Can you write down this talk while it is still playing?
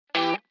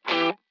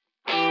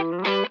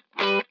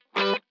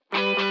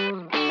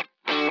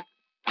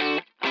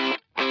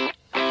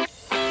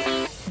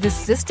The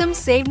System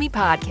Saved Me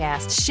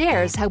podcast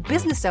shares how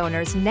business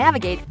owners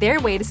navigate their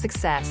way to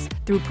success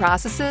through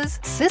processes,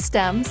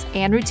 systems,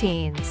 and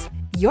routines.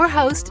 Your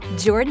host,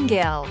 Jordan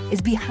Gill, is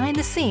behind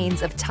the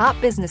scenes of top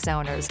business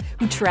owners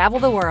who travel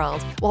the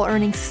world while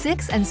earning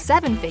 6 and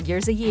 7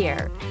 figures a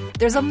year.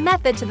 There's a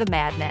method to the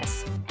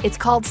madness. It's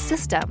called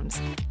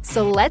systems.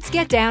 So let's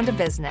get down to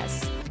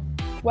business.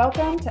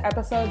 Welcome to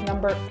episode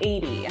number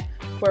 80,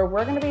 where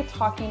we're going to be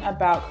talking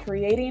about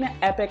creating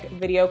epic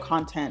video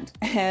content.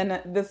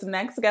 And this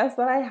next guest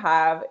that I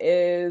have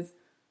is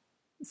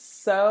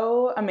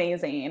so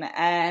amazing,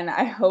 and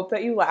I hope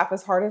that you laugh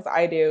as hard as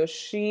I do.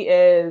 She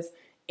is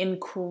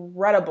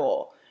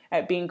incredible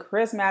at being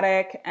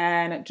charismatic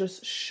and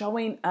just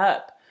showing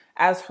up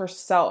as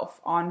herself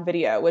on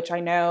video, which I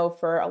know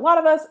for a lot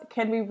of us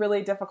can be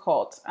really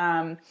difficult.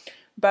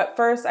 But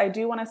first, I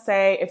do want to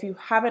say, if you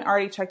haven't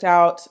already checked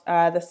out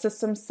the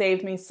System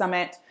Saved Me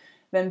Summit,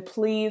 then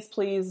please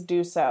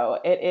do so.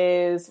 It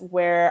is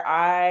where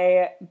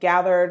I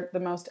gathered the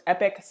most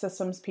epic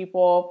systems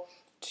people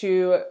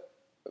to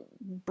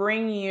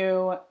bring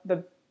you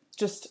the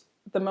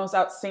most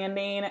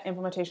outstanding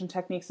implementation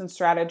techniques and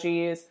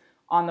strategies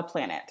on the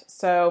planet.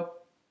 So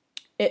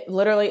it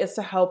literally is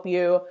to help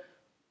you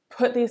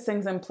put these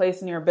things in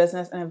place in your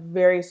business in a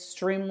very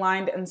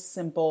streamlined and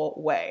simple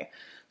way.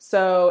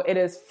 So it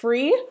is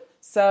free.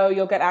 So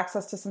you'll get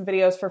access to some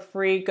videos for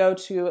free. Go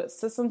to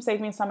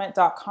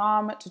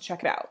systemsavemesummit.com to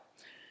check it out.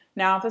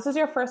 Now, if this is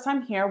your first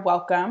time here,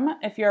 welcome.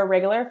 If you're a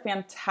regular,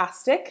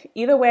 fantastic.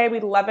 Either way,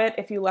 we'd love it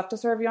if you left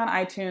us a review on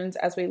iTunes,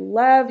 as we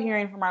love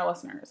hearing from our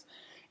listeners.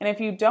 And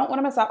if you don't want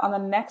to miss out on the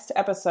next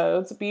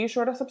episodes, be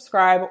sure to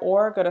subscribe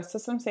or go to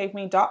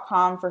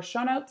systemsaveme.com for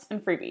show notes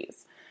and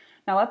freebies.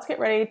 Now let's get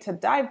ready to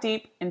dive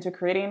deep into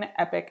creating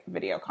epic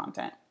video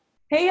content.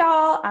 Hey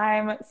y'all,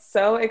 I'm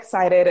so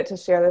excited to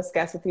share this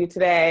guest with you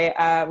today.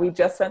 We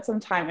just spent some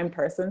time in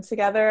person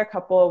together a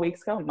couple of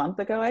weeks ago, a month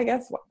ago, I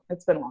guess. Well,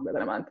 it's been longer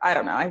than a month. I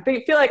don't know. I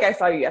feel like I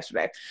saw you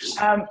yesterday.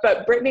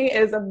 But Brittany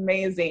is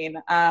amazing.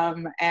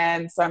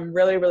 And so I'm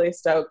really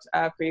stoked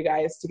for you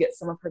guys to get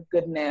some of her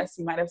goodness.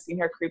 You might have seen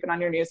her creeping on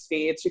your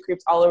newsfeed. She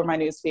creeps all over my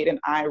newsfeed, and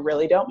I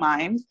really don't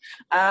mind.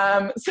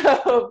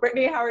 So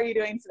Brittany, how are you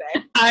doing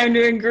today? I'm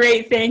doing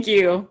great. Thank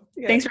you.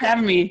 Good. Thanks for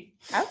having me.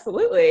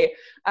 Absolutely.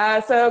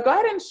 So go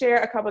ahead and share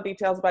a couple of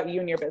details about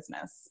you and your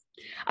business.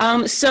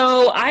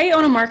 So I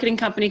own a marketing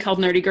company called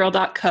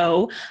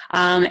nerdygirl.co.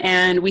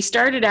 And we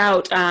started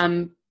out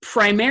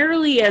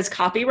primarily as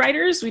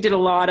copywriters. We did a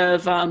lot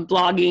of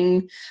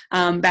blogging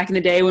back in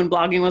the day when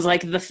blogging was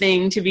like the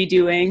thing to be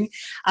doing.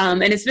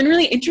 And it's been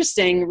really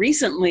interesting.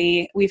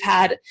 Recently, we've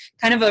had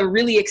kind of a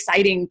really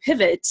exciting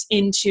pivot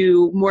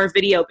into more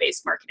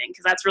video-based marketing,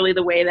 because that's really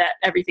the way that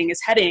everything is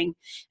heading.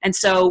 And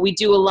so we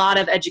do a lot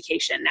of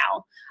education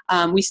now.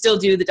 We still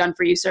do the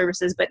done-for-you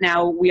services, but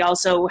now we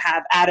also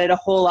have added a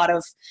whole lot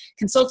of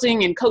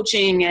consulting and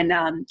coaching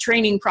and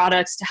training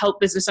products to help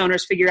business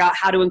owners figure out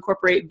how to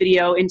incorporate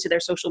video into their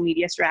social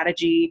media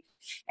strategy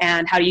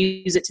and how to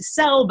use it to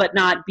sell but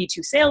not be too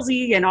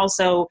salesy, and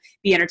also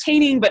be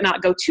entertaining but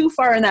not go too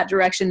far in that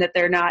direction that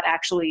they're not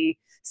actually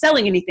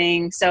selling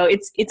anything. So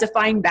it's a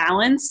fine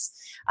balance.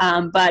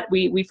 But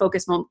we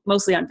focus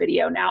mostly on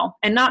video now,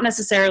 and not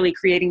necessarily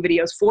creating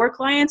videos for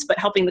clients, but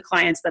helping the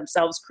clients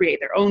themselves create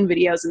their own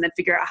videos and then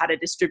figure out how to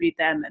distribute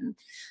them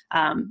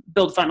and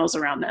build funnels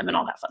around them and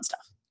all that fun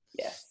stuff.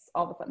 Yes,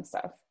 all the fun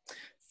stuff.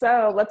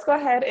 So let's go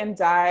ahead and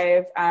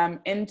dive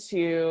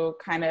into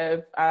kind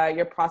of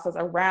your process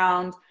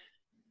around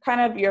kind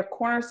of your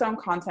cornerstone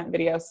content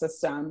video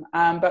system.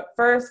 But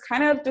first,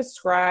 kind of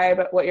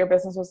describe what your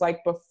business was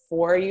like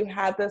before you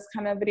had this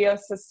kind of video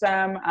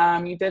system.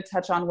 You did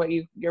touch on what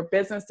your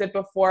business did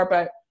before,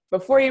 but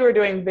before you were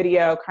doing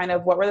video, kind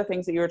of what were the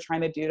things that you were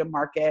trying to do to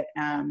market,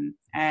 and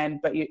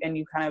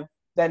you kind of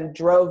then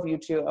drove you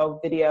to,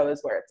 oh, video is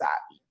where it's at.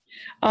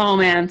 Oh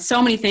man,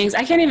 so many things.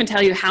 I can't even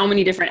tell you how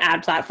many different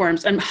ad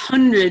platforms and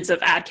hundreds of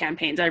ad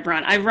campaigns I've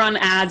run. I've run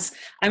ads.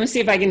 I'm going to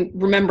see if I can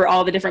remember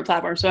all the different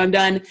platforms. So I've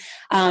done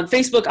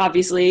Facebook,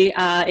 obviously,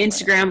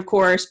 Instagram, of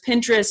course,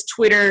 Pinterest,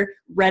 Twitter,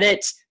 Reddit,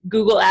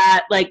 Google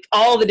Ad, like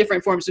all the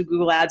different forms of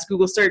Google Ads,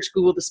 Google Search,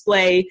 Google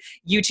Display,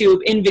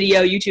 YouTube,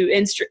 InVideo, YouTube,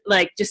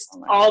 like just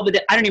all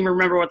I don't even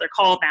remember what they're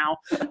called now.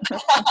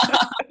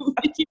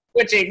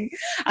 Switching.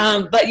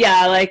 But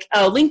yeah, like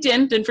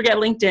LinkedIn, didn't forget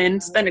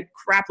LinkedIn, spend a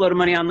crap load of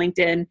money on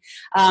LinkedIn.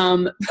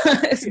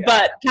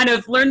 But kind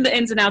of learned the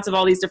ins and outs of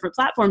all these different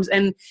platforms.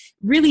 And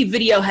really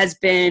video has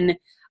been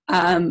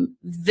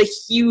the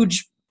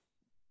huge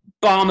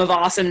bomb of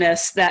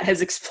awesomeness that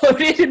has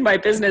exploded in my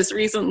business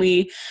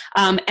recently.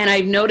 And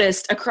I've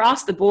noticed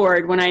across the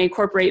board, when I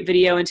incorporate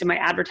video into my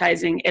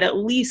advertising, it at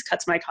least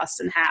cuts my costs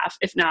in half,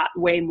 if not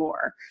way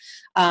more.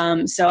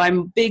 So I'm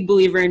a big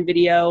believer in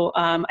video.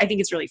 I think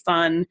it's really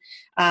fun.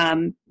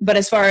 But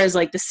as far as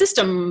like the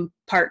system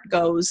part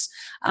goes,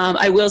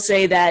 I will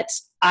say that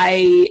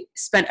I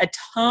spent a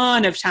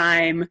ton of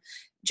time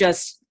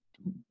just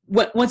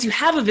once you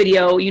have a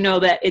video, you know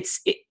that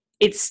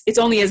it's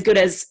only as good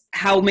as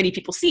how many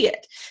people see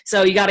it.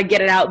 So you got to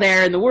get it out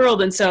there in the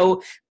world. And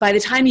so by the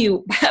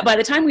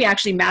time we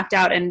actually mapped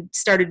out and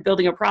started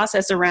building a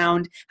process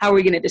around how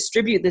we're going to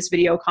distribute this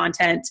video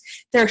content,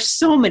 there are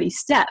so many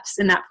steps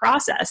in that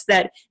process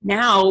that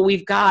now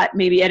we've got,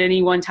 maybe at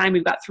any one time,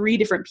 we've got 3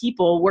 different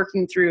people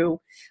working through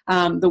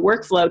the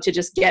workflow to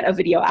just get a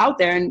video out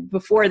there. And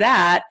before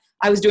that,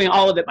 I was doing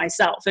all of it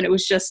myself. And it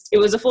was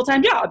a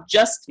full-time job,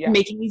 just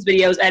making these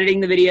videos, editing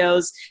the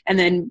videos, and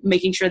then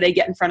making sure they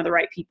get in front of the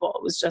right people.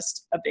 It was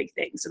just a big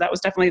thing. So that was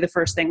definitely the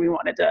first thing we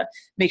wanted to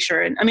make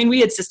sure. And I mean,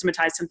 we had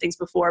systematized some things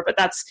before, but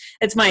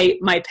it's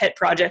my pet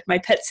project, my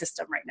pet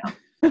system right now.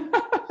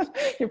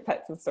 Your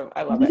pet system.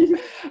 I love it.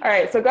 All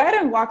right. So go ahead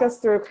and walk us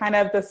through kind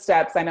of the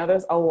steps. I know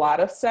there's a lot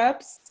of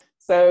steps.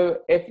 So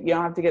if you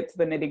don't have to get to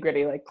the nitty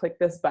gritty, like click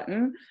this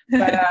button,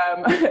 but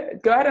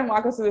go ahead and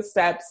walk us through the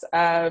steps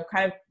of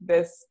kind of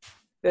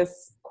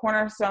this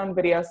cornerstone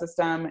video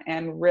system,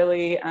 and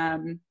really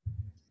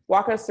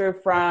walk us through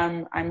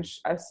from, I'm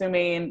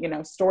assuming,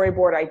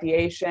 storyboard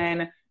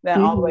ideation,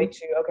 then all the way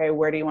to, okay,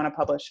 where do you want to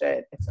publish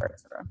it, et cetera, et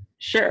cetera.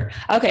 Sure.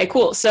 Okay,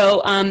 cool.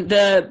 So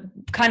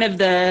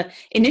the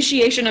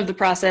initiation of the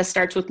process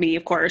starts with me,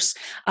 of course.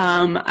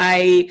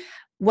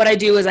 What I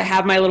do is I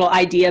have my little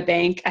idea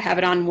bank. I have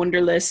it on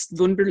Wunderlist.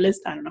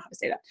 I don't know how to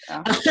say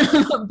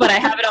that. But I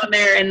have it on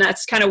there, and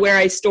that's kind of where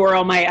I store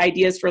all my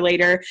ideas for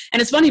later.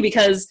 And it's funny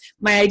because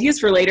my ideas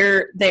for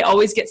later, they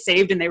always get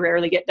saved and they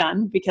rarely get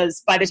done,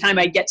 because by the time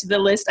I get to the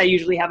list, I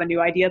usually have a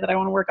new idea that I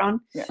want to work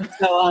on. Yeah.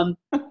 So,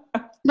 but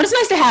it's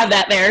nice to have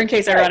that there in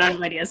case I run out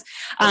of ideas.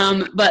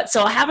 But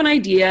so I have an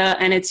idea,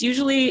 and it's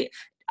usually,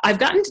 I've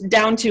gotten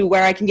down to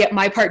where I can get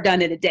my part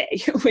done in a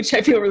day, which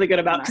I feel really good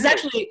about. Because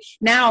actually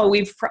now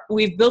we've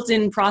built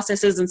in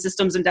processes and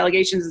systems and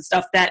delegations and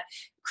stuff that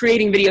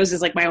creating videos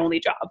is like my only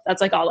job.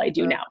 That's like all I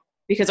do now,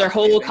 because our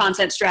whole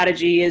content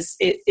strategy is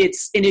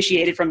it's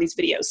initiated from these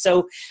videos.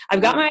 So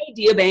I've got my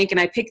idea bank, and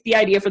I pick the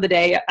idea for the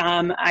day.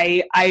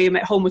 I am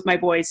at home with my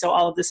boys, so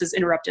all of this is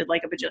interrupted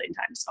like a bajillion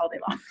times all day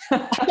long.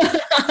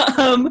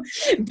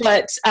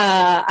 But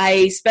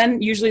I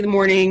spend usually the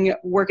morning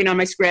working on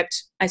my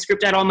script. I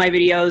script out all my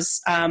videos.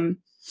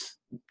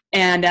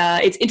 And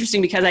it's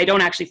interesting because I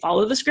don't actually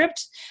follow the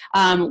script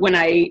when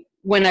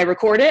I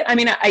record it. I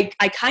mean,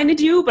 I kind of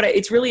do, but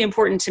it's really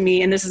important to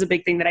me, and this is a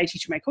big thing that I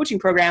teach in my coaching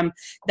program,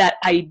 that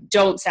I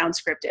don't sound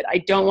scripted. I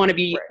don't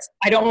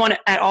want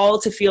at all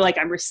to feel like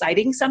I'm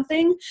reciting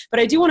something, but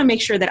I do want to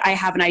make sure that I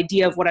have an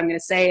idea of what I'm going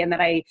to say, and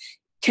that I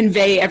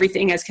convey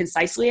everything as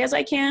concisely as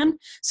I can.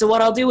 So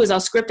what I'll do is I'll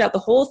script out the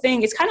whole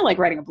thing. It's kind of like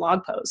writing a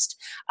blog post.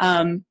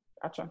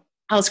 Gotcha.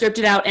 I'll script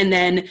it out, and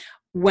then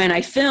when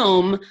I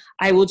film,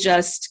 I will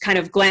just kind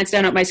of glance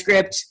down at my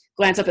script,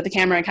 glance up at the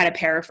camera, and kind of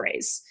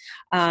paraphrase.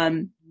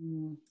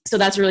 So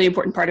that's a really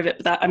important part of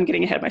it, but I'm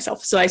getting ahead of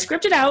myself. So I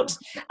script it out,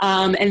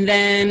 and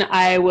then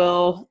I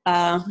will,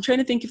 I'm trying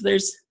to think if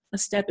there's a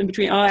step in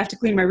between. Oh, I have to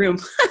clean my room.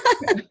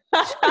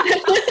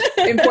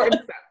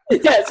 Important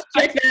step. Yes,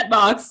 check that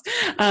box.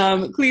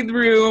 Clean the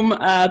room,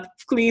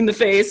 clean the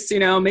face,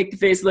 make the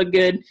face look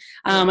good.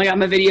 I got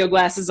my video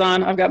glasses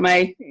on. I've got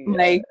my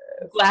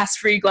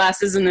glass-free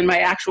glasses, and then my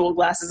actual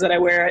glasses that I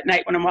wear at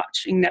night when I'm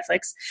watching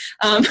Netflix.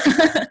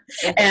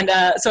 And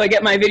so I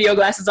get my video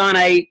glasses on.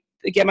 I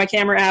get my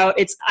camera out.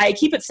 I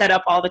keep it set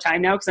up all the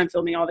time now because I'm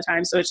filming all the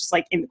time. So it's just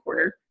like in the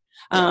corner.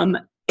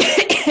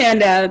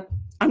 And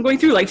I'm going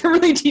through like the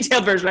really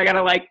detailed version. I got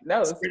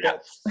to figure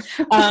it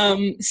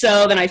out.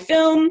 So then I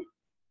film,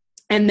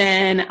 and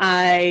then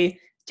I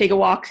take a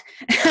walk,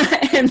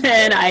 and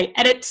then I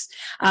edit.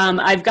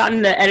 I've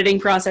gotten the editing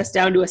process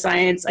down to a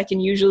science. I can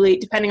usually,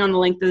 depending on the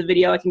length of the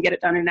video, I can get it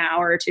done in an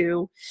hour or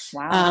two.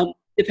 Wow.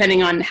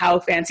 Depending on how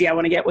fancy I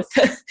want to get with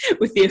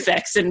the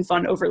effects and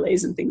fun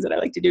overlays and things that I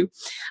like to do.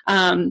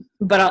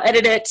 But I'll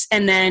edit it.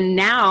 And then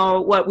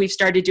now what we've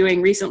started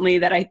doing recently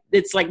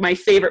it's like my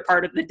favorite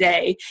part of the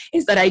day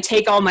is that I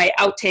take all my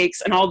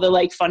outtakes and all the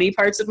like funny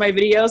parts of my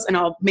videos, and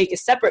I'll make a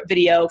separate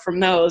video from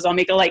those. I'll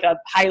make a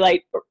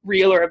highlight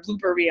reel or a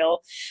blooper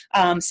reel,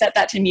 set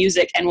that to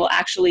music, and we'll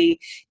actually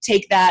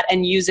take that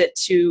and use it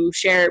to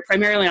share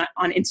primarily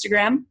on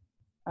Instagram.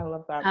 I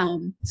love that.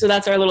 So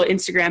that's our little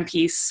Instagram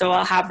piece. So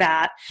I'll have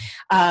that.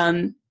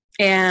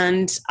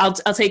 And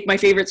I'll take my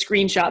favorite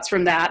screenshots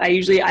from that.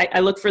 I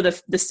look for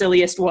the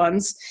silliest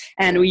ones,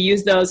 and we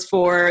use those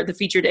for the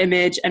featured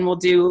image, and we'll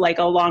do like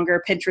a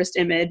longer Pinterest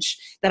image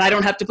that I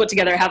don't have to put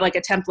together. I have like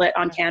a template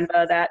on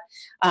Canva that,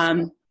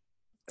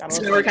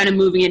 so we're kind of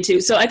moving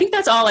into. So I think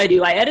that's all I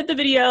do. I edit the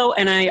video,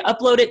 and I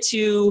upload it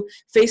to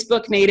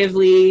Facebook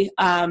natively,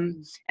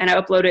 and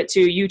I upload it to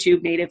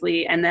YouTube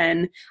natively, and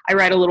then I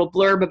write a little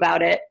blurb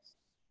about it.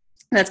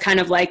 That's kind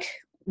of like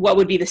what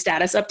would be the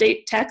status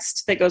update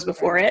text that goes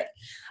before it.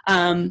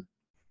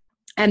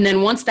 And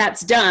then once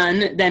that's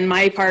done, then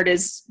my part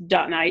is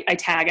done. I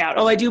tag out.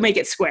 Oh, I do make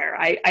it square.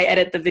 I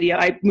edit the video.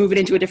 I move it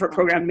into a different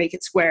program, make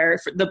it square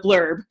for the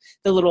blurb,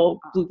 the little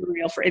blooper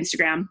reel for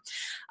Instagram.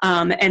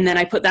 And then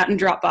I put that in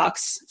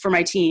Dropbox for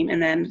my team.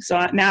 And then, so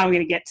now I'm going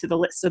to get to the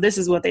list. So this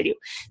is what they do.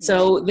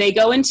 So they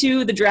go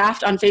into the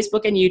draft on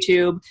Facebook and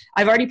YouTube.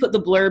 I've already put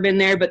the blurb in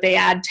there, but they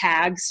add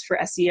tags for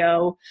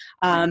SEO.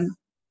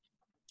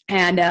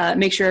 And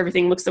make sure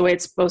everything looks the way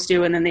it's supposed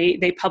to. And then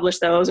they publish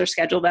those or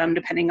schedule them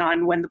depending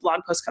on when the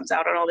blog post comes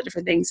out and all the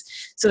different things.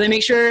 So they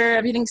make sure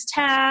everything's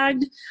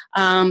tagged.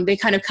 They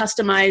kind of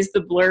customize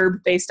the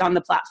blurb based on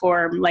the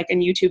platform. Like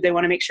in YouTube, they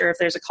want to make sure if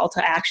there's a call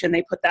to action,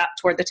 they put that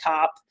toward the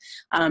top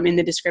in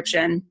the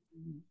description.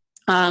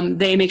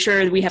 They make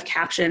sure we have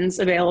captions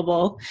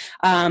available.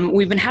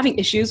 We've been having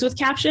issues with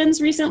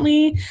captions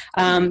recently.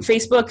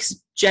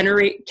 Facebook's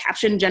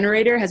caption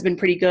generator has been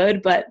pretty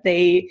good, but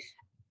they,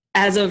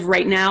 as of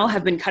right now,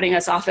 have been cutting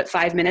us off at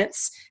 5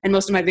 minutes, and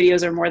most of my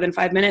videos are more than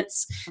 5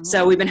 minutes. Mm-hmm.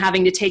 So we've been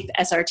having to take the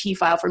SRT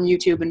file from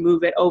YouTube and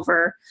move it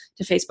over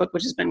to Facebook,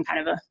 which has been kind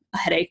of a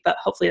headache, but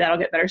hopefully that'll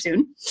get better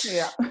soon.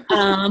 Yeah.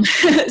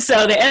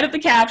 So they edit the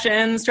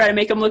captions, try to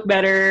make them look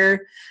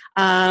better.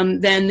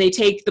 Then they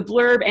take the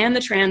blurb and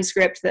the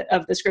transcript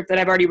of the script that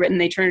I've already written.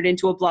 They turn it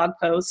into a blog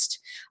post.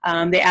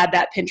 They add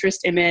that Pinterest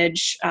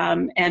image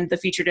and the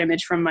featured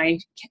image from my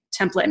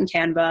template in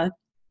Canva.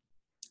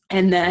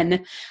 And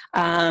then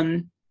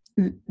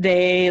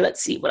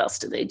let's see, what else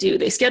do they do?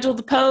 They schedule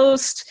the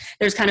post.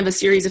 There's kind of a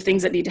series of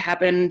things that need to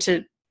happen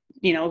to,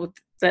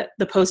 that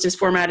the post is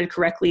formatted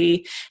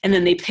correctly. And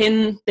then they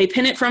pin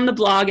it from the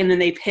blog, and then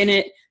they pin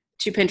it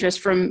to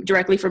Pinterest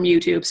directly from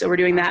YouTube. So we're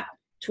doing that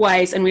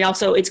twice. And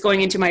it's going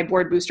into my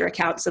Board Booster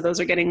account. So those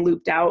are getting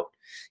looped out,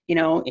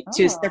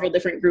 to several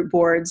different group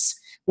boards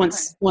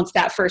once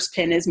that first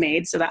pin is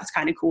made. So that's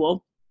kind of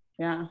cool.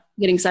 Yeah.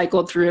 Getting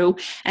cycled through.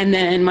 And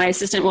then my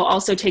assistant will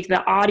also take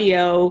the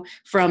audio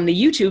from the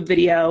YouTube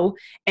video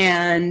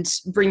and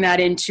bring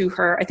that into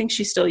her. I think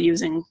she's still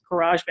using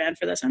GarageBand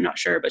for this. I'm not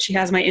sure, but she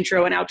has my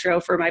intro and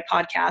outro for my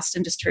podcast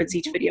and just turns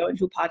each video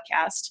into a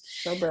podcast.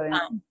 So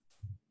brilliant.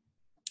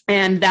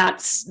 And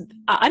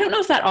I don't know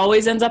if that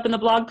always ends up in the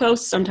blog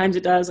post. Sometimes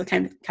it does. It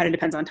kind of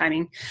depends on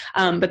timing.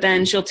 But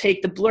then she'll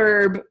take the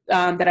blurb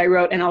that I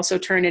wrote and also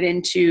turn it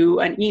into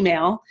an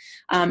email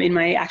in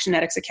my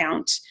Actionetics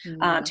account.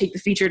 Take the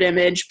featured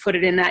image, put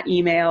it in that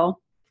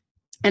email.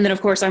 And then, of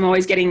course, I'm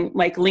always getting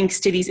like links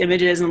to these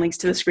images and links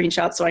to the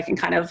screenshots so I can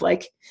kind of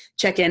like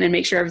check in and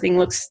make sure everything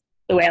looks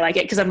the way I like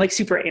it, because I'm like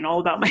super anal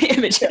about my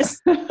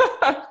images.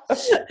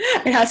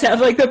 It has to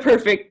have like the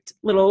perfect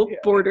little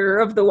border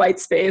of the white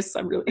space.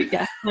 I'm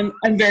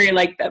very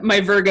like that.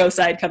 My Virgo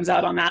side comes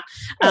out on that.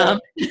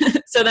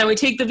 So then we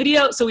take the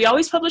video. So we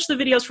always publish the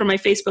videos from my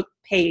Facebook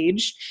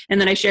page,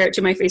 and then I share it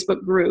to my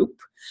Facebook group.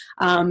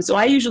 So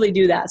I usually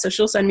do that. So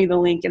she'll send me the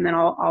link, and then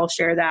I'll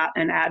share that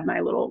and add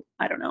my little,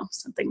 I don't know,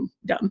 something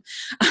dumb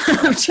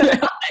to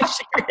it. I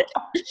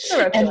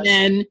share it. And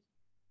then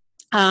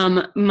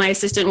my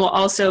assistant will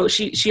also,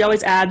 she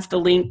always adds the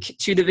link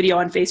to the video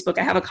on Facebook.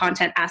 I have a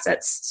content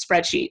assets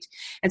spreadsheet.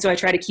 And so I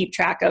try to keep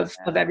track of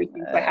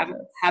everything. So I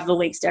have the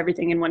links to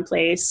everything in one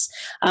place,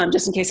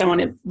 just in case I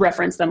want to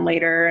reference them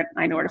later.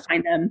 I know where to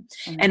find them.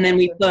 And then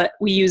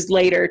we use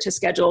Later to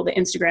schedule the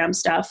Instagram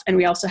stuff. And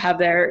we also have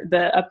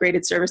the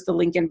upgraded service, the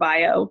link in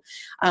bio.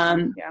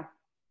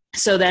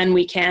 So then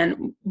we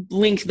can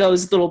link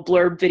those little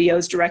blurb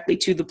videos directly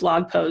to the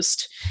blog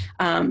post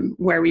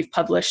where we've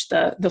published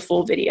the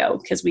full video,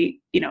 because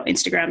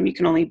Instagram, you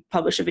can only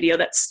publish a video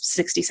that's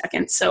 60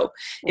 seconds. So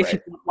if you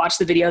watch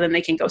the video, then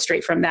they can go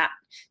straight from that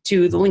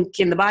to the link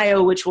in the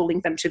bio, which will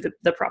link them to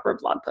the proper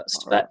blog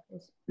post. But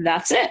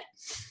that's it.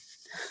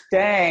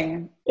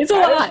 Dang. It's a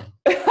lot.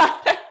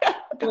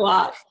 A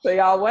lot. So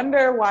y'all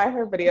wonder why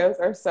her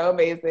videos are so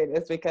amazing.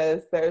 It's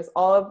because there's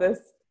all of this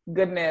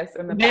goodness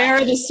in the back.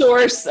 They're the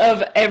source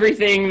of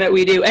everything that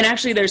we do. And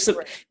actually there's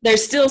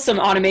still some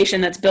automation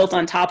that's built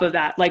on top of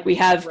that. Like we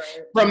have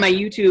from my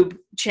YouTube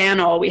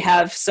channel, we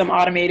have some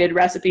automated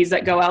recipes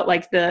that go out,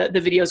 like the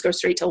videos go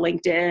straight to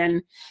LinkedIn.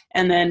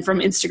 And then from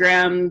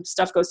Instagram,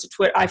 stuff goes to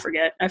Twitter. I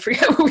forget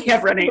what we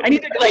have running. I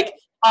need to like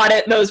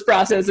audit those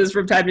processes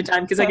from time to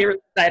time, because I get really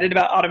excited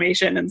about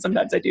automation and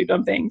sometimes I do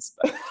dumb things.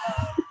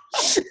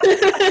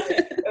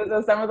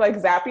 Is someone like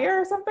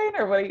Zapier or something,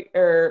 or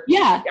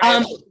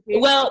what?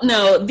 Well,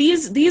 no,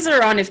 these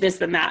are on If This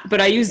Then That, but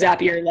I use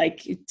Zapier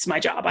like it's my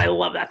job. I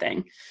love that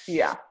thing.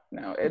 Yeah,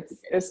 no,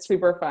 it's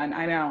super fun.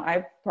 I know.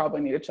 I probably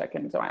need to check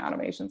into my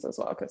automations as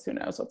well, because who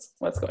knows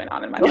what's going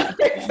on in my life.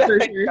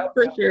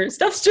 For sure.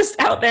 Stuff's just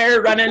out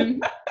there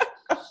running.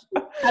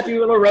 Happy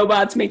little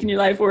robots making your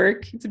life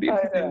work. It's a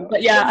beautiful thing.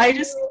 But yeah,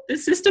 the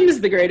system is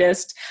the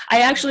greatest.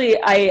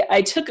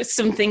 I took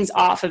some things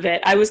off of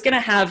it.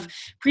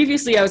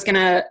 Previously I was going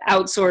to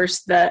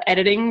outsource the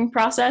editing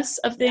process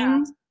of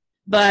things,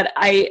 but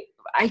I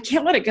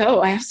can't let it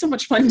go. I have so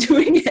much fun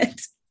doing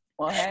it.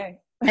 Well, hey.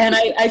 And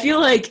I feel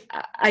like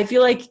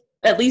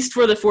at least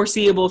for the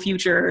foreseeable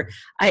future,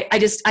 I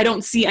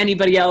don't see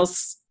anybody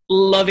else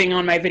loving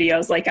on my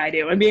videos like I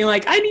do and being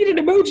like, I need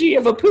an emoji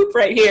of a poop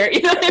right here.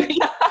 You know what I mean?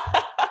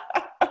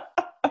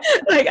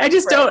 Like, I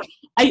just don't,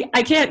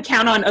 I can't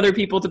count on other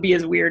people to be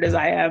as weird as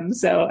I am.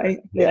 So I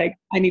feel like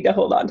I need to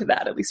hold on to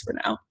that, at least for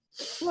now.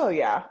 Well,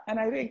 yeah. And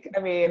I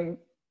mean,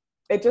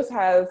 it just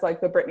has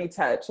like the Brittany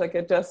touch. Like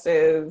it just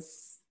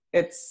is,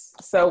 it's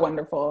so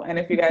wonderful. And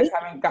if you guys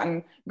haven't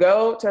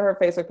go to her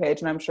Facebook page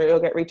and I'm sure you'll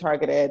get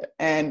retargeted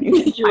and you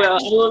will.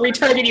 We'll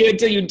retarget you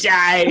until you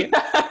die.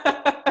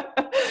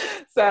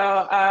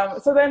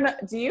 So then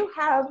do you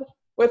have,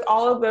 with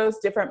all of those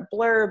different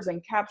blurbs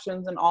and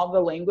captions and all the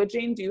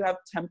languaging, do you have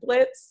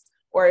templates,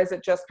 or is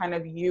it just kind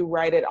of you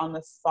write it on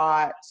the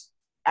spot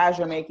as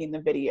you're making the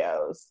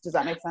videos? Does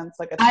that make sense?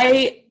 Like it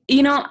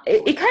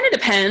kind of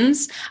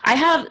depends.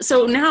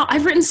 Now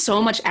I've written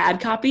so much ad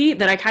copy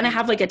that I kind of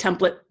have like a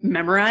template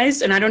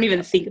memorized, and I don't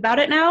even think about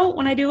it now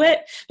when I do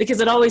it,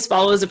 because it always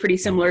follows a pretty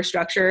similar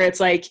structure.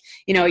 It's like,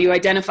 you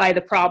identify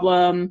the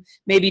problem,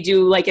 maybe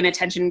do like an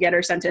attention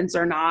getter sentence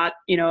or not,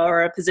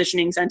 or a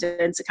positioning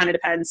sentence. It kind of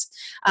depends.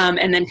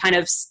 And then kind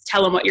of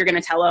tell them what you're going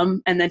to tell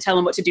them, and then tell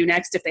them what to do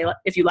next if they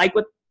like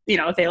what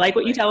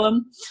you tell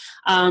them.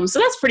 So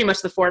that's pretty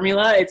much the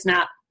formula. It's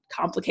not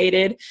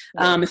complicated.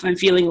 If I'm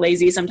feeling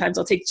lazy, sometimes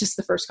I'll take just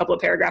the first couple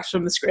of paragraphs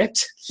from the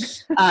script.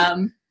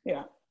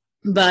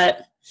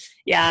 But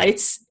yeah,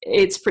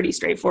 it's pretty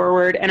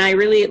straightforward. And I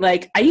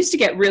used to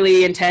get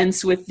really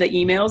intense with the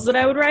emails that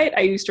I would write.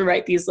 I used to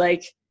write these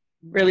like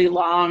really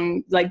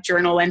long, like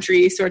journal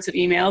entry sorts of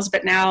emails.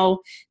 But now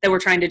that we're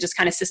trying to just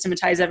kind of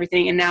systematize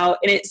everything, and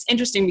it's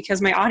interesting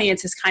because my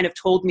audience has kind of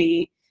told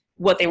me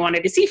what they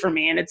wanted to see from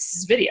me, and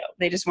it's video.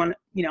 They just want,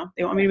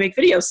 they want me to make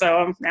videos.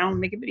 So now I'm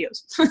making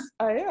videos.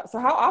 Yeah. So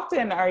how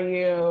often are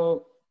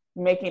you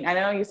making, I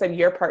know you said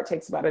your part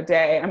takes about a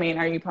day. I mean,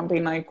 are you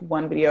pumping like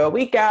one video a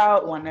week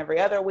out, one every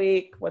other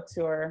week? What's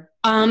your?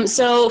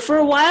 So for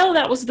a while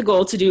that was the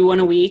goal, to do one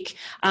a week.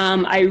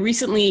 I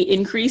recently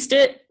increased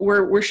it.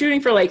 We're shooting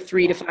for like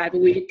 3 to 5 a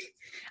week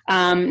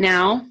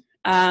now.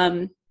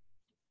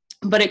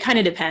 But it kind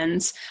of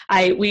depends.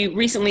 We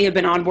recently have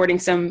been onboarding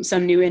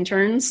some new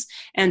interns.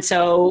 And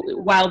so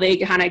while they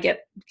kind of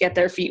get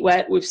their feet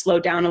wet, we've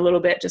slowed down a little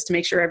bit just to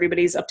make sure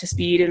everybody's up to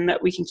speed and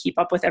that we can keep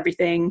up with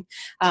everything.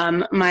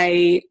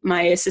 My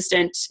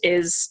assistant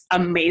is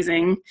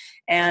amazing.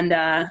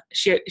 And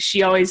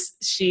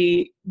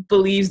she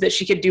believes that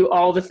she could do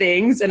all the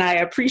things. And I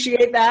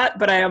appreciate that,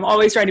 but I am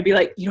always trying to be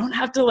like, you don't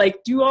have to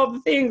like do all the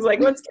things. Like,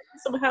 let's get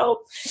some help.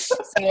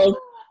 So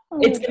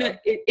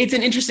it's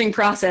an interesting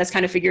process,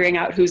 kind of figuring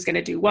out who's going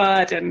to do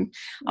what and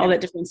all that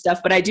different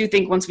stuff. But I do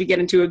think once we get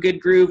into a good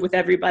groove with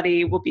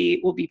everybody, we'll be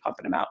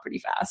pumping them out pretty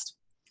fast.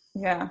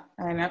 Yeah,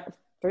 I know.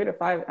 3 to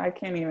 5, I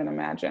can't even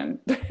imagine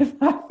 5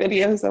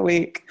 videos a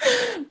week.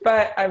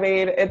 But I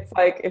mean, it's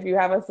like, if you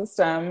have a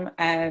system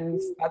and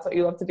that's what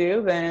you love to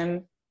do,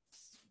 then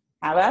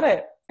have at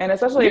it. And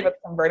especially if it's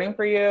converting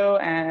for you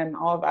and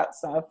all of that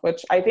stuff,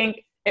 which I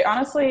think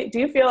honestly, do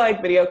you feel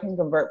like video can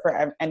convert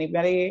for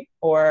anybody,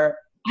 or?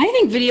 I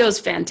think video is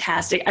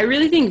fantastic. I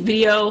really think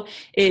video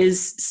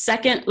is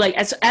second, like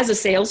as a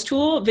sales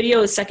tool,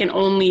 video is second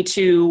only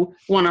to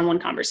one-on-one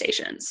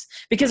conversations,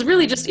 because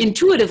really just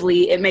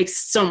intuitively, it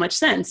makes so much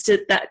sense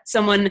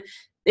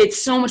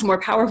it's so much more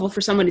powerful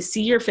for someone to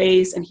see your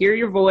face and hear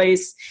your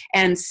voice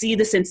and see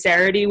the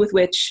sincerity with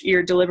which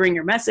you're delivering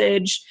your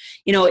message.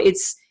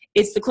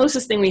 It's the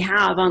closest thing we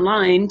have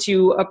online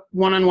to a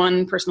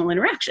one-on-one personal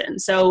interaction.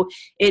 So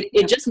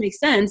it just makes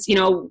sense.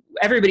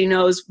 Everybody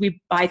knows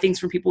we buy things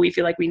from people we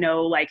feel like we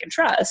know, like, and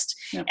trust.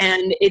 Yep.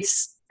 And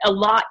it's a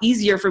lot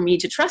easier for me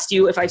to trust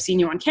you if I've seen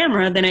you on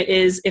camera than it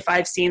is if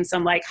I've seen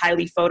some like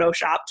highly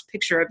photoshopped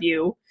picture of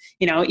you,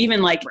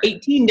 even like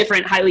 18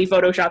 different highly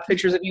photoshopped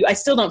pictures of you. I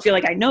still don't feel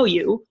like I know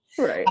you.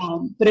 Right.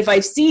 But if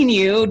I've seen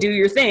you do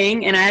your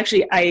thing, and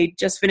I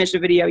just finished a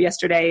video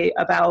yesterday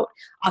about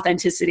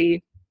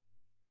authenticity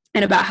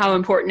and about how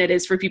important it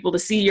is for people to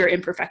see your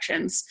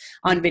imperfections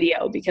on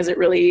video, because it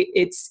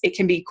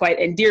can be quite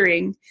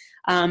endearing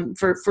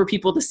for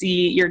people to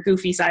see your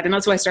goofy side. And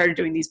that's why I started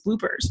doing these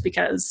bloopers,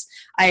 because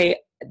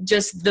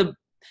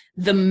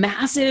the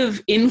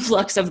massive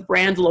influx of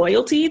brand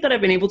loyalty that I've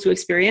been able to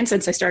experience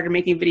since I started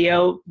making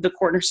video, the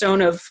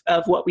cornerstone of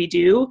what we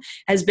do,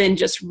 has been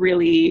just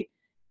really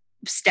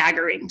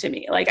staggering to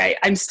me. Like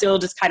I'm still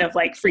just kind of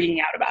like freaking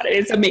out about it.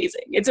 It's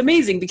amazing. It's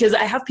amazing because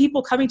I have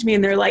people coming to me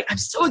and they're like, I'm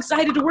so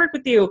excited to work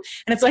with you.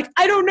 And it's like,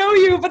 I don't know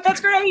you, but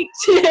that's great.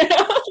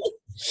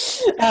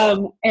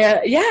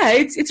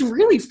 It's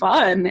really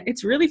fun.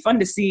 It's really fun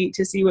to see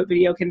what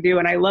video can do.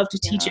 And I love to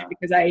teach it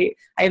because I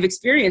have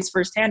experienced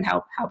firsthand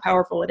how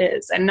powerful it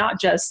is, and not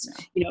just,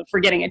 for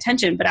getting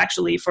attention, but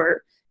actually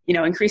for,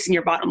 increasing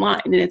your bottom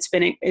line. And it's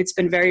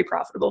been very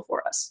profitable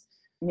for us.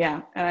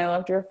 Yeah. And I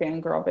loved your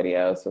fangirl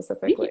video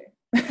specifically.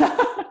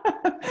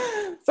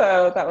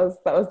 So that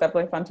was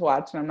definitely fun to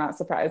watch. And I'm not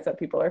surprised that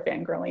people are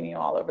fangirling you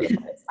all over the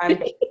place. I'm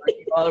fangirling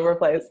people all over the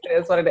place. It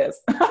is what it is.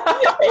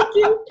 Thank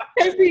you.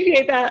 I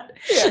appreciate that.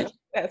 Yeah.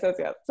 Yes.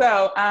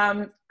 So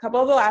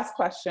couple of the last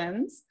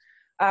questions.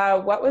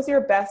 What was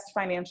your best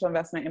financial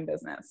investment in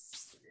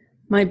business?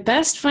 My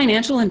best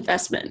financial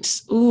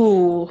investment.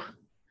 Ooh.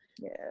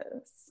 Yes.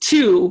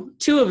 Two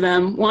of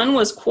them. One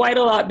was quite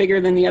a lot bigger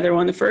than the other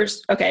one. The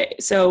first, okay,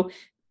 so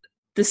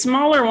the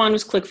smaller one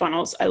was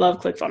ClickFunnels. I love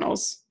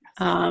ClickFunnels.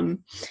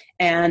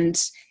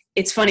 And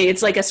it's funny.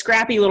 It's like a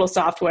scrappy little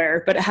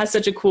software, but it has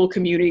such a cool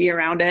community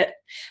around it.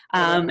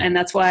 And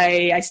that's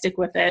why I stick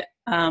with it.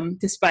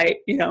 Despite,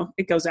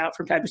 it goes out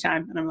from time to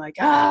time and I'm like,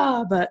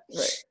 but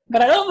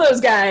I love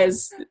those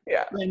guys.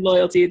 Yeah. And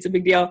loyalty, it's a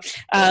big deal.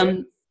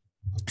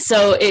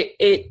 So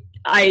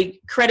I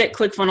credit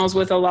ClickFunnels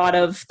with a lot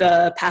of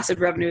the passive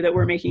revenue that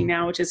we're making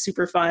now, which is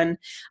super fun.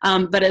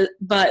 But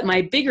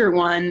my bigger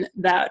one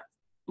that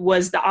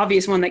was the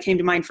obvious one that came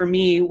to mind for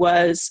me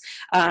was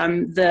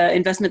the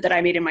investment that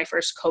I made in my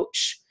first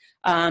coach.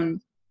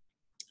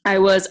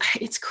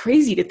 It's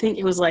crazy to think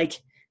it was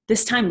like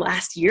this time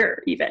last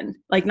year, even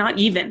like not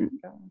even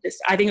this,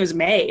 I think it was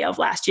May of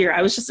last year.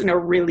 I was just in a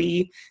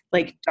really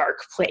like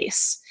dark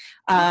place.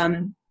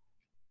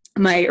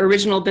 My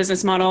original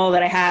business model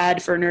that I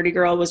had for Nerdy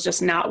Girl was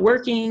just not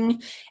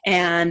working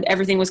and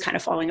everything was kind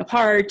of falling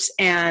apart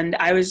and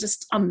I was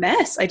just a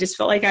mess. I just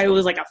felt like I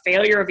was like a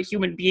failure of a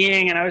human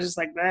being and I was just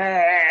like,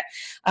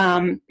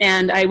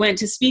 and I went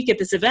to speak at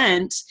this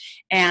event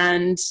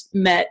and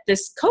met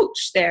this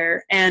coach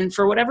there. And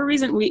for whatever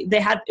reason,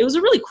 it was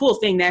a really cool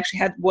thing. They actually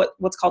had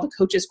what's called a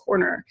coach's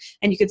corner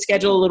and you could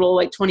schedule a little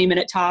like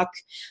 20-minute talk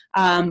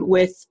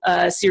with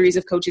a series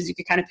of coaches. You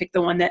could kind of pick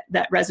the one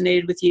that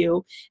resonated with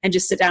you and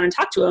just sit down and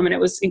talk to them. And it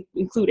was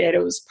included.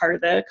 It was part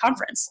of the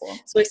conference. Cool.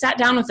 So I sat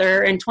down with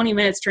her and 20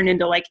 minutes turned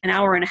into like an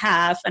hour and a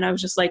half. And I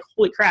was just like,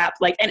 holy crap.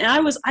 Like, and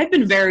I've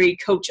been very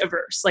coach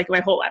averse, like my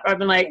whole life. I've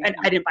been like,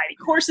 I didn't buy any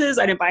courses.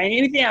 I didn't buy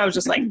anything. I was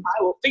just like,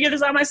 I will figure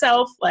this out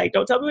myself. Like,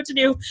 don't tell me what to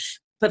do.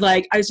 But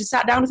like, I was just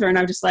sat down with her and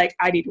I was just like,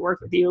 I need to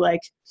work with you.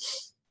 Like,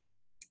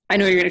 I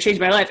know you're going to change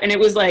my life. And it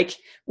was like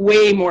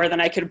way more than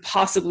I could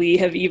possibly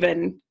have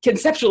even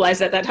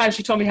conceptualized at that time.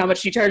 She told me how much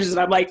she charges and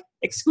I'm like,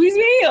 excuse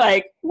me?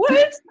 Like,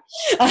 what?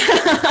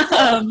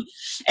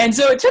 And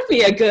so it took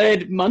me a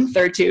good month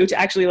or two to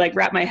actually like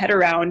wrap my head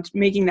around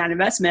making that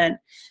investment.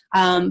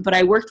 But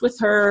I worked with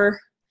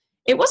her.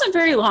 It wasn't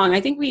very long.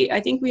 I think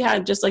we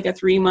had just like a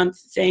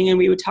 3-month thing and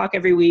we would talk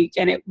every week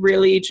and it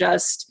really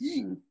just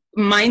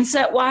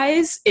mindset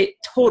wise, it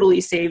totally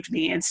saved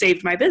me and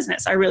saved my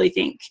business. I really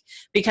think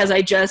because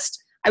I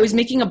was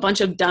making a bunch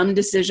of dumb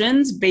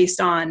decisions based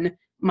on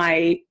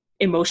my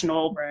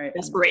emotional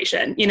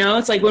desperation.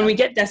 It's like when we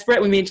get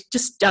desperate, we make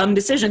just dumb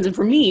decisions. And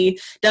for me,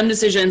 dumb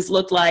decisions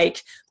looked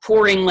like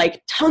pouring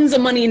like tons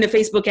of money into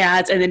Facebook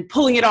ads and then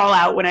pulling it all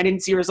out when I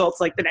didn't see results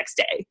like the next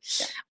day.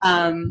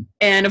 Yeah.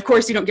 And of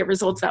course you don't get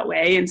results that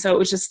way. And so it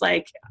was just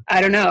like,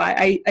 I don't know.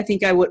 I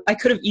think I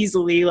could have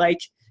easily like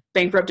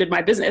bankrupted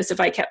my business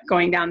if I kept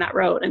going down that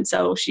road. And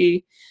so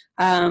she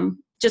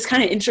just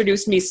kind of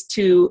introduced me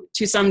to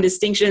some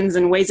distinctions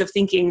and ways of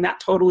thinking that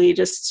totally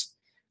just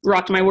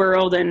rocked my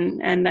world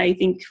and I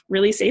think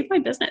really saved my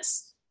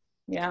business.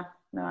 Yeah,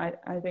 no,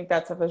 I think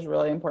that stuff is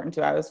really important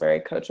too. I was very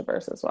coach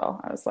averse as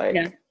well. I was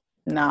like,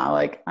 nah,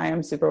 like I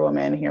am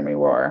Superwoman, hear me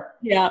roar.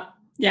 Yeah.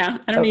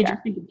 I don't need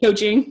your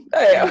coaching.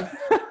 But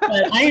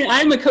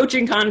I'm a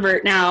coaching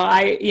convert now.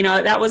 I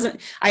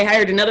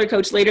hired another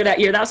coach later that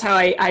year. That's how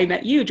I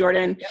met you,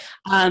 Jordan.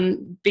 Yep.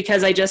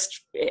 Because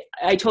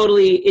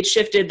it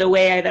shifted the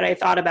way that I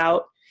thought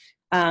about,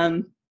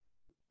 I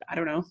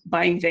don't know,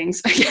 buying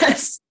things, I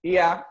guess.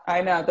 Yeah,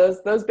 I know.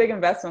 Those big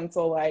investments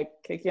will like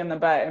kick you in the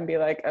butt and be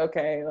like,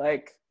 okay,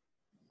 like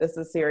this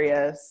is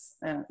serious.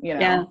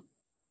 Yeah.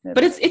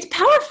 But it's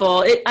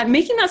powerful.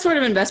 Making that sort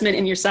of investment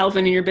in yourself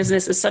and in your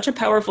business is such a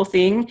powerful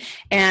thing.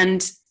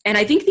 And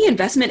I think the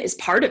investment is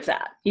part of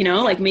that,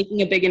 like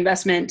making a big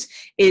investment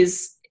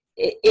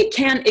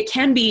it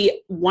can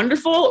be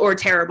wonderful or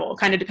terrible,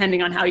 kind of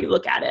depending on how you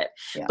look at it.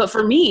 Yeah. But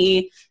for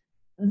me,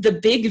 the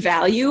big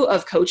value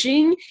of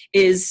coaching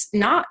is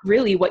not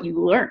really what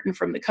you learn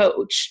from the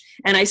coach.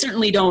 And I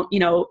certainly don't,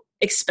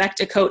 expect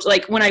a coach.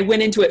 Like when I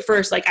went into it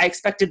first, like I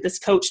expected this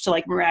coach to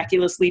like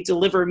miraculously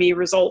deliver me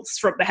results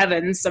from the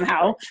heavens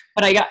somehow.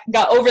 But I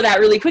got over that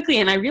really quickly.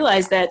 And I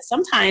realized that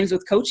sometimes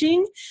with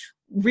coaching,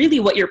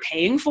 really what you're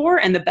paying for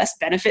and the best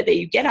benefit that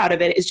you get out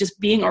of it is just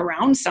being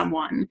around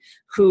someone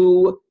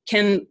who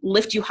can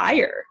lift you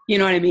higher. You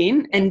know what I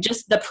mean? And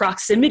just the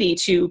proximity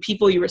to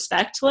people you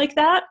respect like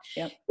that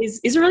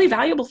is a really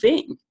valuable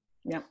thing.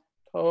 Yeah,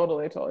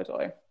 totally.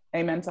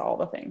 Amen to all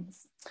the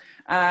things.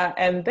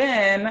 And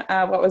then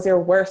what was your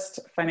worst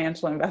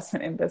financial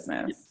investment in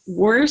business?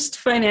 Worst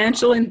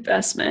financial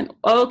investment.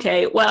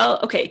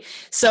 Okay.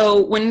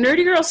 So when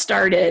Nerdy Girl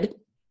started,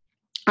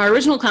 our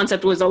original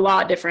concept was a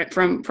lot different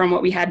from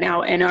what we had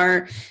now. And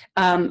our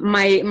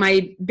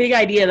my big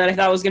idea that I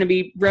thought was going to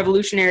be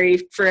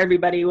revolutionary for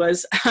everybody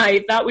was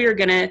I thought we were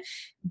going to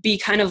be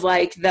kind of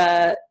like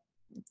the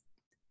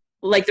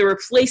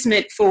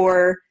replacement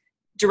for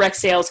direct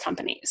sales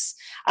companies.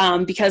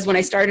 Because when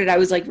I started, I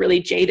was like really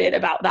jaded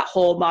about that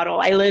whole model.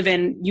 I live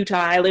in Utah.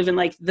 I live in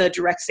like the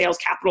direct sales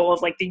capital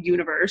of like the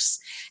universe.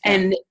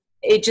 And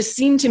it just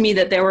seemed to me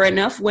that there were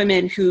enough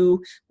women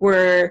who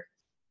were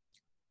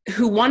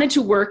who wanted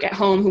to work at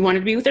home, who wanted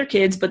to be with their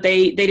kids, but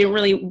they didn't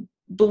really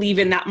believe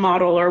in that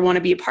model or want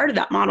to be a part of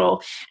that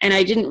model. And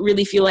I didn't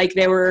really feel like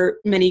there were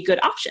many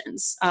good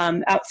options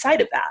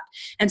outside of that.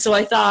 And so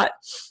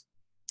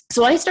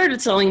I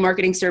started selling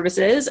marketing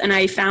services, and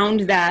I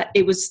found that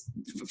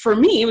for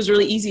me, it was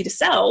really easy to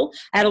sell.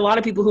 I had a lot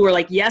of people who were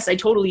like, yes, I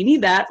totally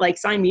need that. Like,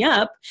 sign me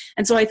up.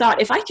 And so I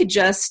thought, if I could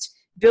just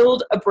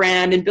build a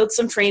brand and build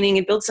some training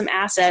and build some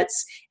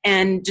assets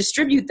and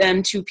distribute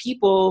them to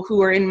people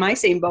who are in my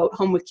same boat,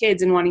 home with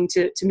kids and wanting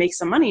to make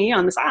some money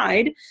on the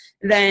side,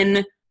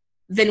 then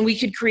we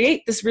could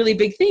create this really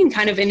big thing,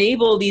 kind of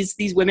enable these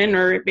women,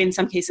 or in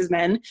some cases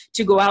men,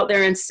 to go out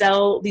there and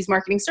sell these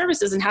marketing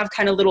services and have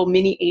kind of little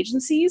mini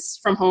agencies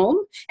from home.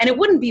 And it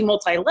wouldn't be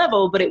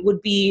multi-level, but it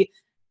would be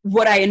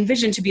what I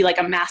envisioned to be like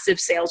a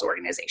massive sales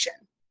organization.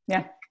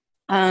 Yeah.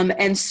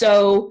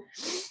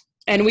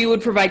 And we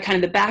would provide kind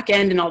of the back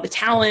end and all the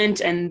talent,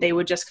 and they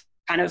would just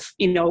kind of,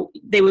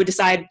 they would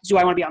decide, do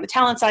I want to be on the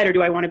talent side, or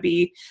do I want to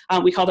be,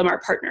 we call them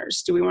our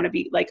partners. Do we want to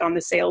be like on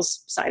the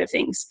sales side of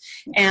things?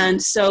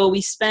 And so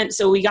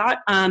we got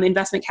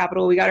investment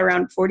capital. We got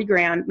around 40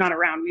 grand,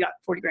 we got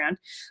 40 grand.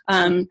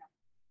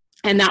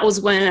 And that was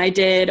when I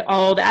did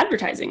all the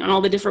advertising on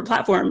all the different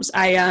platforms.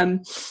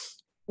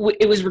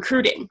 It was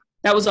recruiting.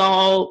 That was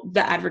all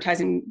the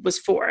advertising was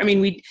for. I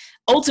mean,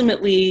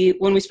 ultimately,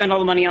 when we spent all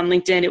the money on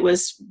LinkedIn, it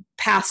was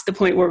past the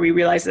point where we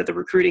realized that the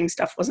recruiting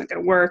stuff wasn't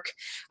going to work.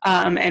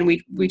 And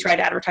we tried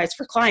to advertise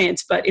for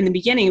clients. But in the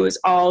beginning, it was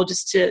all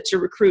just to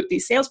recruit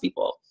these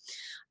salespeople.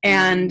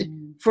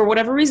 And for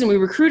whatever reason, we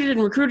recruited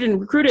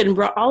and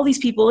brought all these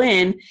people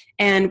in.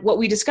 And what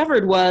we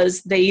discovered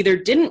was they either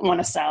didn't want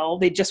to sell,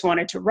 they just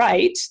wanted to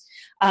write.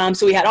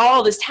 So we had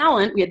all this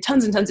talent. We had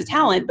tons and tons of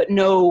talent, but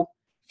no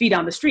feet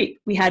on the street.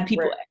 We had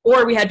people,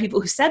 or we had people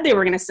who said they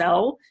were going to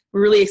sell, were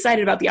really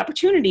excited about the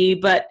opportunity,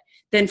 but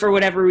then for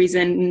whatever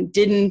reason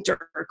didn't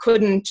or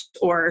couldn't,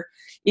 or,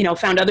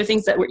 found other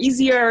things that were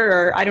easier,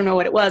 or I don't know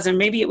what it was. And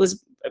maybe it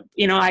was,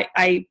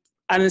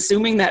 I'm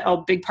assuming that a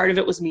big part of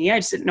it was me. I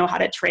just didn't know how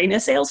to train a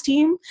sales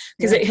team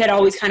because it had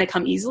always kind of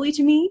come easily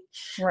to me.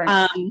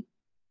 Right.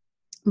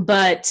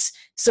 But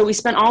so we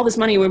spent all this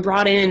money. We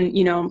brought in,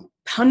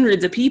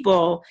 hundreds of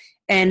people,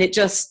 and it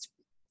just,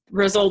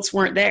 results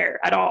weren't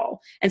there at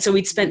all. And so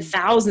we'd spent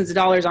thousands of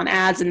dollars on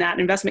ads, and that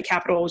investment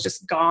capital was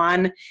just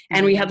gone,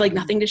 and we had like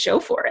nothing to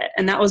show for it.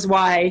 And that was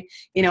why,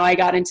 I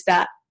got into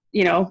that,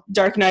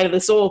 dark night of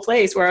the soul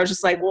place where I was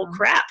just like, well,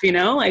 crap,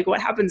 like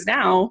what happens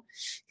now?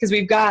 Because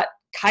we've got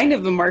kind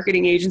of a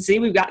marketing agency,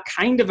 we've got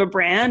kind of a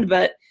brand,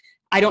 but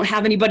I don't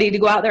have anybody to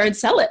go out there and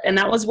sell it. And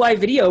that was why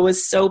video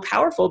was so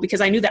powerful,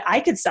 because I knew that I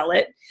could sell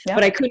it,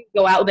 but I couldn't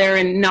go out there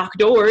and knock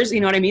doors. You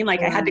know what I mean?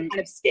 Like I had to kind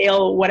of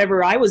scale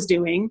whatever I was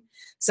doing.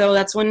 So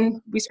that's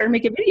when we started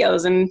making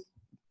videos, and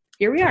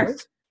here we are.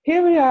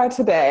 Here we are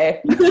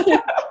today.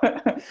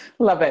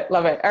 Love it.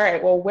 Love it. All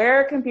right. Well,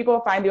 where can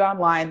people find you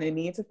online? They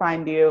need to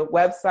find you.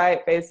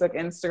 Website, Facebook,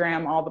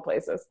 Instagram, all the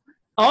places.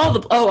 All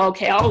the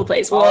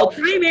places. Well,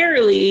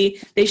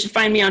 primarily they should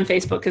find me on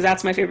Facebook, because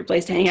that's my favorite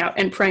place to hang out,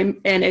 and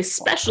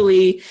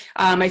especially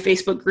my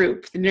Facebook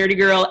group, the Nerdy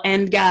Girl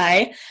and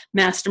Guy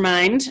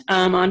Mastermind,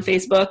 on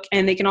Facebook.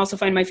 And they can also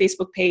find my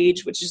Facebook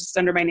page, which is just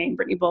under my name,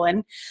 Brittany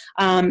Bullen.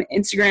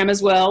 Instagram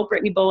as well,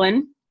 Brittany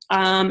Bullen.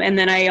 And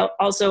then I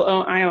also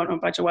own a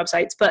bunch of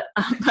websites, but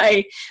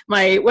my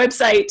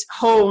website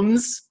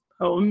homes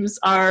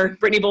are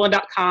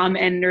BrittanyBullen.com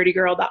and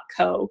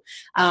nerdygirl.co.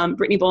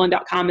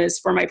 BrittanyBullen.com is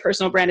for my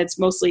personal brand. It's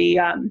mostly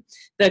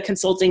the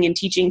consulting and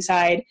teaching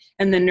side.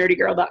 And then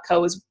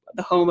nerdygirl.co is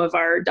the home of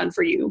our done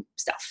for you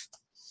stuff.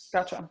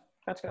 Gotcha.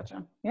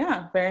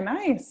 Yeah, very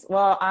nice.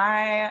 Well,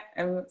 I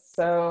am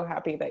so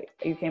happy that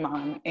you came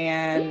on,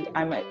 and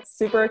I'm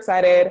super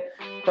excited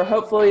for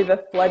hopefully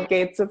the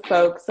floodgates of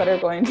folks that are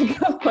going to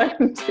go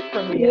learn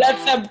from you.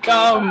 Let them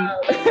come.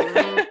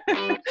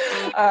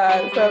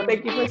 So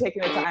thank you for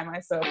taking the time. I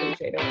so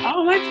appreciate it.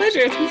 Oh, my pleasure.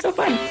 It's been so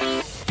fun.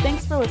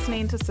 Thanks for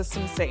listening to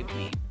System Saved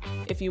Me.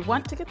 If you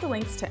want to get the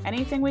links to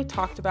anything we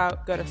talked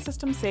about, go to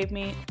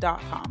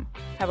systemsaveme.com.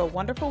 Have a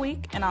wonderful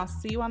week, and I'll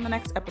see you on the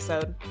next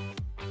episode.